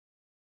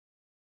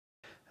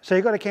So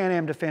you've got a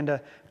Can-Am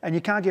Defender and you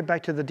can't get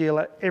back to the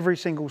dealer every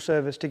single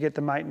service to get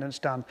the maintenance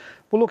done.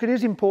 Well, look, it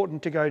is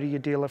important to go to your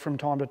dealer from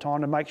time to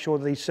time to make sure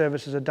that these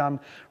services are done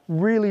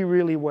really,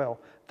 really well.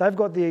 They've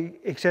got the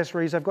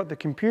accessories, they've got the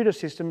computer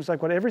systems, they've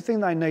got everything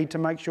they need to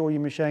make sure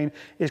your machine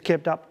is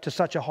kept up to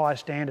such a high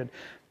standard.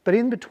 But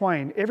in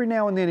between, every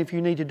now and then if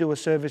you need to do a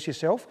service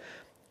yourself,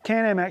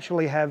 Can-Am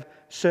actually have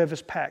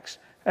service packs.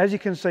 As you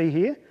can see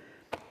here,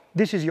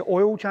 this is your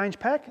oil change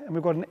pack and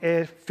we've got an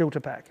air filter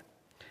pack.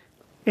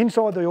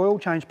 Inside the oil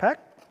change pack,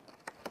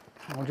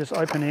 I'll just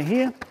open it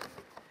here,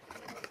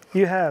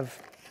 you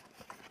have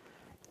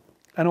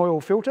an oil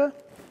filter,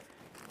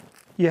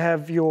 you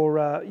have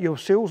your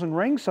seals and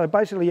rings. So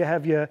basically you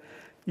have your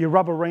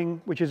rubber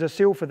ring, which is a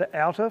seal for the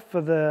outer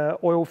for the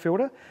oil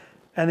filter.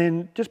 And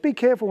then just be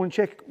careful and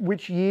check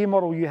which year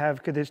model you have,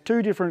 because there's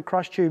two different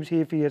crush tubes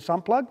here for your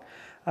sump plug.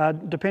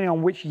 Depending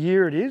on which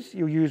year it is,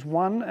 you'll use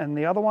one and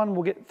the other one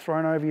will get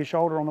thrown over your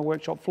shoulder on the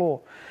workshop floor.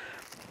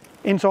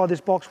 Inside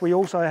this box we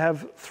also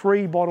have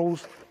 3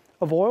 bottles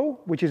of oil,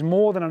 which is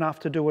more than enough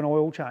to do an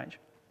oil change.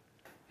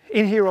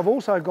 In here I've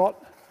also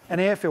got an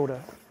air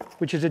filter,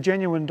 which is a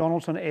genuine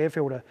Donaldson air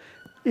filter.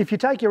 If you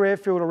take your air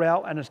filter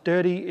out and it's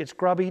dirty, it's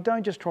grubby,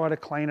 don't just try to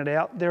clean it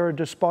out. They're a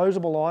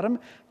disposable item.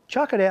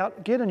 Chuck it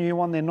out, get a new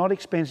one, they're not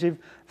expensive,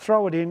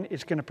 throw it in,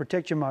 it's going to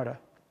protect your motor.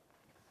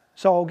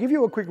 So I'll give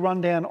you a quick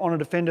rundown on a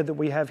Defender that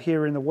we have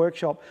here in the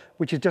workshop,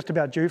 which is just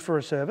about due for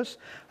a service.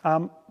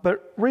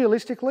 But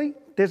realistically,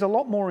 there's a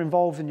lot more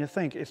involved than you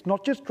think. It's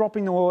not just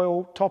dropping the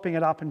oil, topping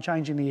it up and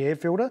changing the air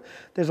filter.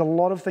 There's a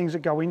lot of things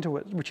that go into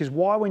it, which is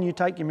why when you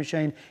take your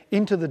machine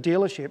into the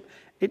dealership,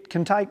 it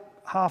can take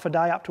half a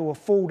day up to a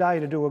full day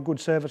to do a good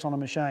service on a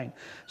machine.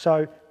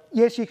 So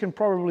yes, you can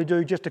probably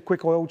do just a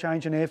quick oil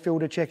change and air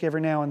filter check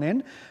every now and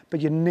then,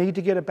 but you need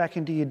to get it back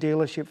into your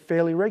dealership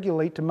fairly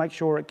regularly to make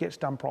sure it gets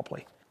done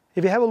properly.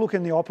 If you have a look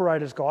in the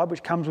operator's guide,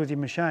 which comes with your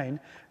machine,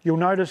 you'll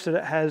notice that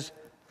it has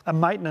a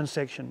maintenance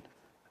section.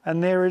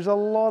 And there is a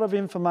lot of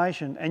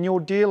information, and your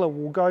dealer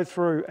will go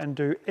through and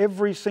do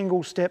every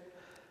single step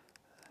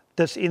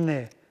that's in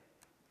there.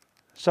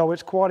 So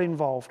it's quite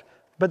involved.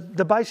 But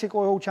the basic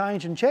oil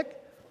change and check,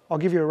 I'll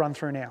give you a run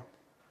through now.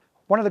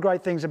 One of the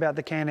great things about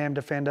the Can-Am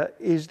Defender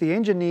is the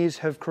engineers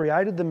have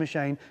created the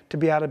machine to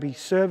be able to be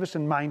serviced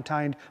and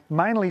maintained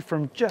mainly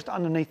from just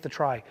underneath the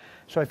tray.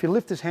 So if you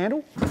lift this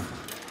handle,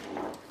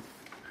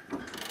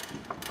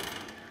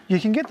 you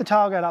can get the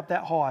tailgate up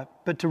that high,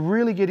 but to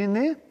really get in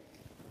there,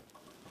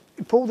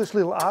 you pull this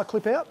little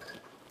R-clip out,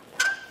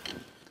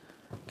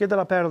 get that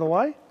up out of the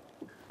way,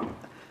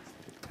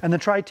 and the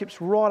tray tips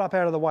right up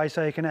out of the way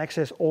so you can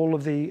access all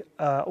of the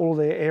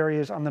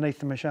areas underneath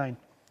the machine.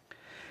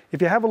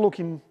 If you have a look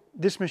in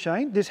this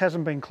machine, this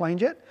hasn't been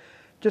cleaned yet,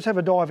 just have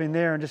a dive in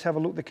there and just have a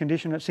look at the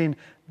condition it's in.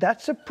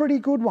 That's a pretty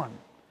good one.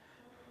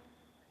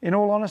 In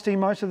all honesty,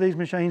 most of these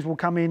machines will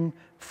come in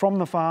from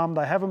the farm,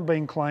 they haven't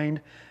been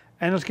cleaned,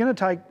 and it's going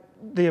to take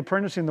the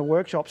apprentice in the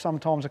workshop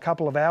sometimes a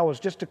couple of hours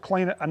just to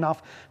clean it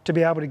enough to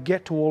be able to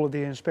get to all of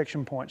the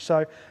inspection points.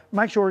 So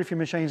make sure if your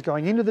machine's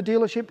going into the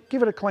dealership,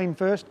 give it a clean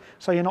first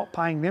so you're not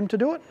paying them to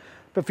do it.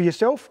 But for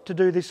yourself to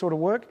do this sort of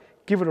work,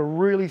 give it a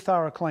really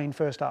thorough clean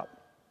first up.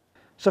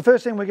 So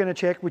first thing we're going to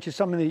check, which is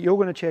something that you're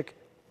going to check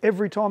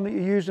every time that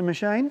you use the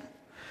machine,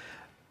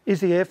 is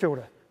the air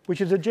filter,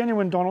 which is a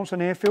genuine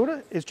Donaldson air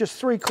filter. It's just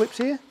 3 clips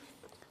here.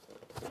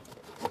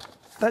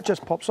 That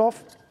just pops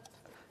off.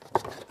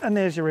 And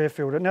there's your air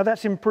filter. Now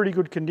that's in pretty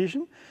good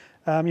condition.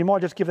 You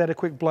might just give that a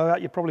quick blowout.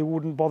 You probably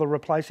wouldn't bother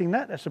replacing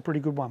that. That's a pretty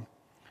good one.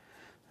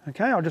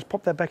 Okay, I'll just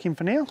pop that back in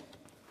for now.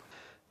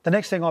 The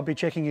next thing I'll be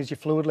checking is your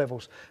fluid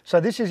levels. So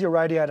this is your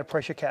radiator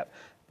pressure cap.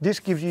 This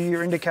gives you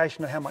your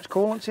indication of how much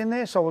coolant's in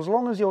there. So as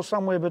long as you're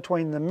somewhere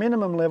between the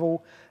minimum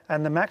level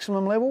and the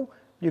maximum level,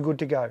 you're good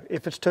to go.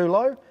 If it's too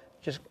low,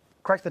 just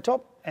crack the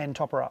top and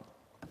top her up.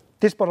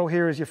 This bottle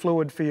here is your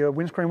fluid for your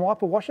windscreen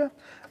wiper washer.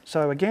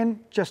 So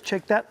again, just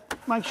check that,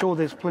 make sure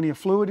there's plenty of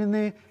fluid in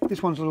there.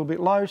 This one's a little bit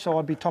low, so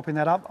I'd be topping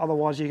that up.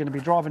 Otherwise you're going to be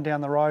driving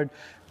down the road,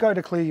 go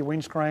to clear your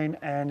windscreen,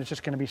 and it's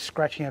just going to be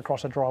scratching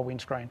across a dry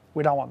windscreen.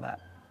 We don't want that.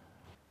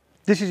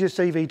 This is your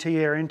CVT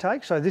air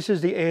intake. So this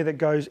is the air that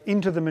goes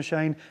into the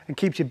machine and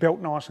keeps your belt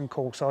nice and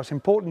cool. So it's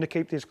important to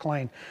keep this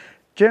clean.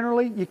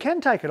 Generally, you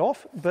can take it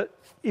off, but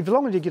as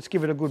long as you just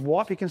give it a good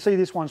wipe, you can see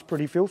this one's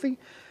pretty filthy.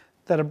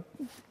 That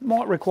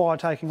might require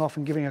taking off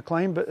and giving a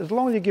clean, but as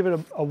long as you give it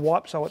a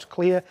wipe so it's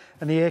clear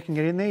and the air can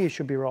get in there, you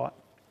should be right.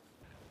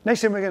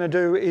 Next thing we're going to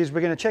do is we're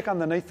going to check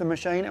underneath the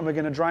machine and we're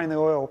going to drain the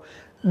oil.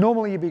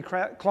 Normally you'd be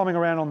climbing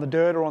around on the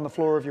dirt or on the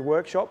floor of your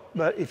workshop,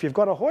 but if you've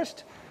got a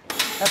hoist,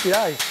 happy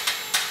days.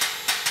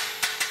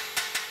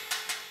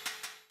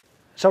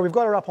 So we've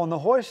got her up on the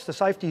hoist, the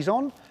safety's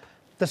on.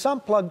 The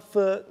sump plug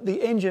for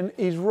the engine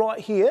is right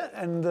here,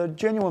 and the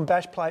genuine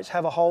bash plates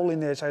have a hole in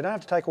there, so you don't have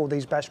to take all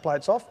these bash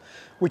plates off,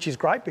 which is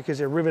great because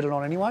they're riveted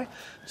on anyway.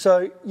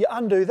 So you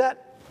undo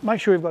that,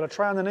 make sure you've got a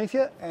tray underneath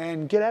you,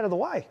 and get out of the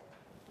way.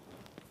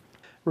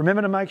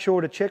 Remember to make sure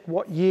to check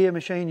what year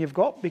machine you've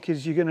got,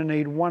 because you're going to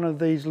need one of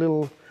these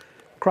little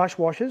crush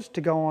washers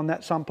to go on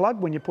that sump plug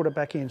when you put it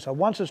back in. So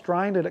once it's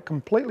drained, let it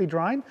completely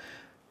drain,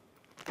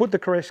 put the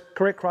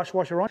correct crush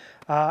washer on,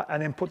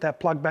 and then put that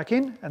plug back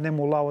in, and then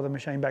we'll lower the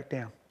machine back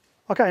down.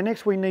 Okay,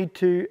 next we need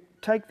to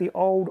take the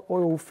old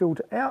oil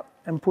filter out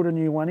and put a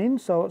new one in.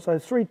 So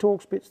 3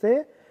 Torx bits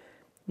there.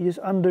 You just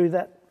undo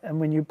that, and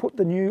when you put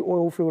the new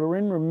oil filter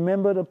in,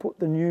 remember to put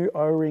the new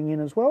O-ring in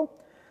as well,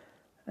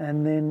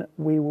 and then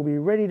we will be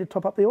ready to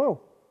top up the oil.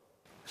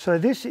 So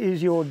this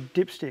is your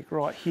dipstick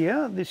right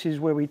here. This is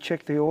where we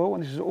check the oil,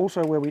 and this is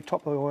also where we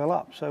top the oil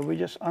up. So we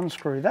just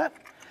unscrew that.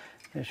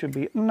 There should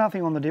be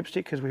nothing on the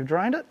dipstick because we've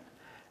drained it,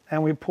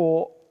 and we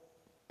pour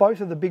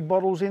both of the big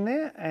bottles in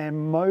there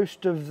and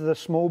most of the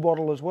small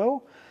bottle as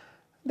well.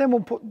 Then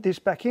we'll put this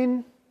back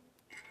in,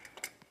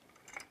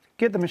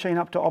 get the machine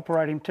up to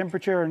operating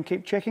temperature and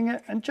keep checking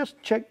it, and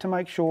just check to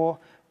make sure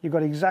you've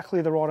got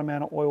exactly the right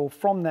amount of oil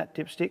from that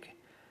dipstick,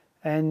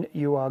 and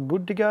you are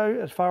good to go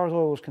as far as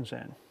oil is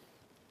concerned.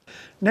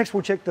 Next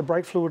we'll check the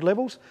brake fluid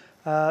levels.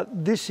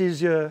 This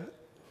is your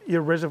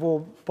reservoir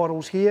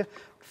bottles here.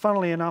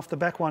 Funnily enough, the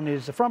back one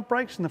is the front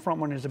brakes and the front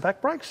one is the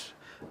back brakes.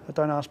 But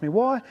don't ask me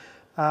why.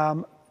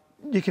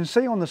 You can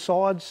see on the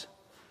sides,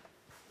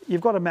 you've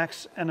got a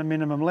max and a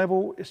minimum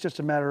level. It's just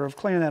a matter of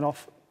cleaning that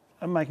off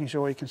and making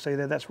sure you can see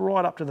there. That's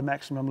right up to the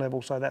maximum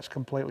level, so that's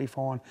completely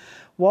fine.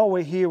 While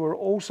we're here, we're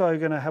also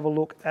going to have a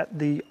look at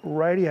the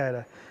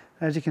radiator.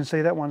 As you can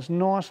see, that one's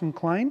nice and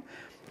clean.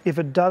 If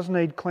it does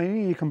need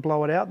cleaning, you can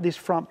blow it out. This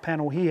front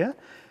panel here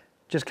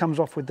just comes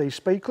off with these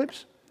speed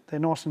clips. They're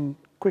nice and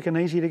quick and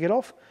easy to get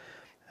off,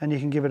 and you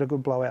can give it a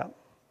good blowout.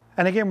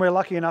 And again, we're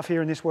lucky enough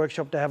here in this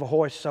workshop to have a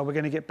hoist, so we're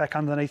going to get back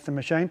underneath the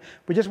machine.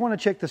 We just want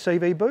to check the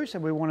CV boost,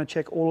 and we want to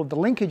check all of the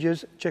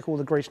linkages, check all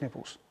the grease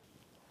nipples.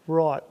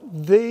 Right,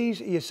 these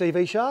are your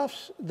CV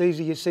shafts, these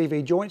are your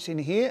CV joints in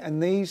here,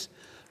 and these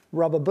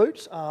rubber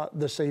boots are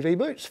the CV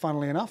boots,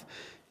 funnily enough.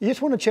 You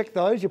just want to check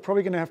those. You're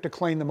probably going to have to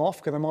clean them off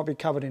because they might be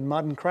covered in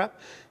mud and crap.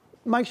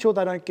 Make sure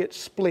they don't get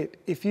split.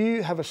 If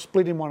you have a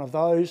split in one of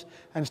those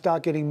and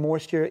start getting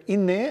moisture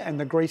in there and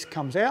the grease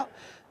comes out,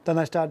 then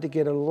they start to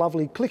get a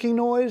lovely clicking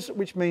noise,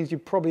 which means you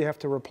probably have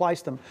to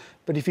replace them.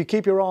 But if you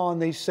keep your eye on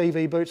these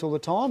CV boots all the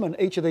time, and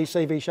each of these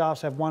CV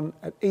shafts have one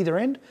at either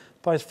end,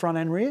 both front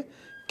and rear,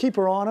 keep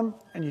your eye on them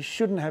and you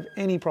shouldn't have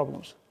any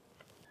problems.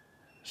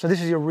 So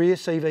this is your rear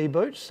CV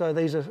boots, so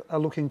these are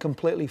looking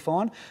completely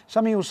fine.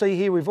 Some of you will see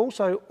here we've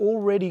also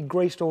already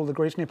greased all the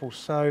grease nipples.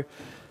 So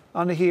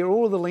under here,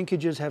 all of the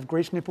linkages have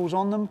grease nipples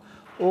on them,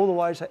 all the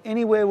way. So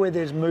anywhere where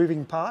there's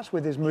moving parts,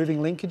 where there's moving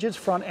linkages,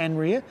 front and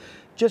rear,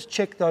 just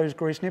check those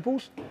grease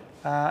nipples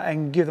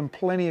and give them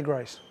plenty of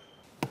grease.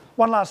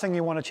 One last thing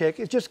you want to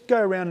check is just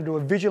go around and do a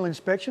visual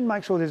inspection,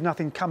 make sure there's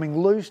nothing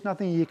coming loose,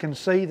 nothing you can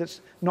see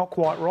that's not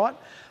quite right.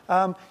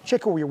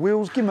 Check all your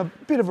wheels, give them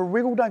a bit of a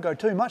wriggle, don't go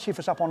too much if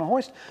it's up on a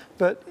hoist,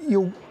 but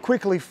you'll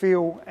quickly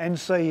feel and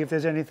see if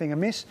there's anything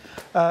amiss.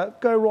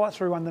 Go right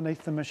through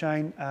underneath the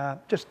machine,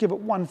 just give it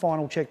one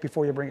final check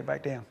before you bring it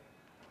back down.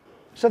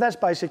 So that's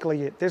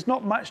basically it. There's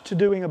not much to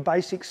doing a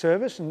basic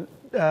service and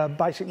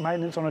basic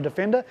maintenance on a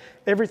Defender.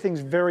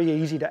 Everything's very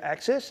easy to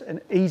access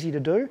and easy to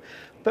do.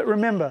 But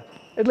remember,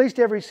 at least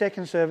every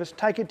second service,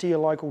 take it to your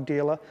local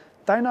dealer.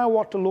 They know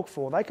what to look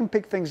for. They can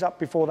pick things up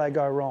before they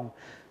go wrong.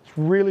 It's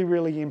really,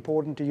 really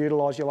important to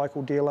utilise your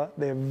local dealer.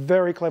 They're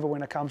very clever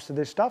when it comes to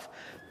this stuff.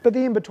 But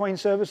the in-between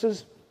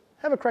services,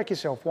 have a crack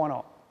yourself, why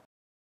not?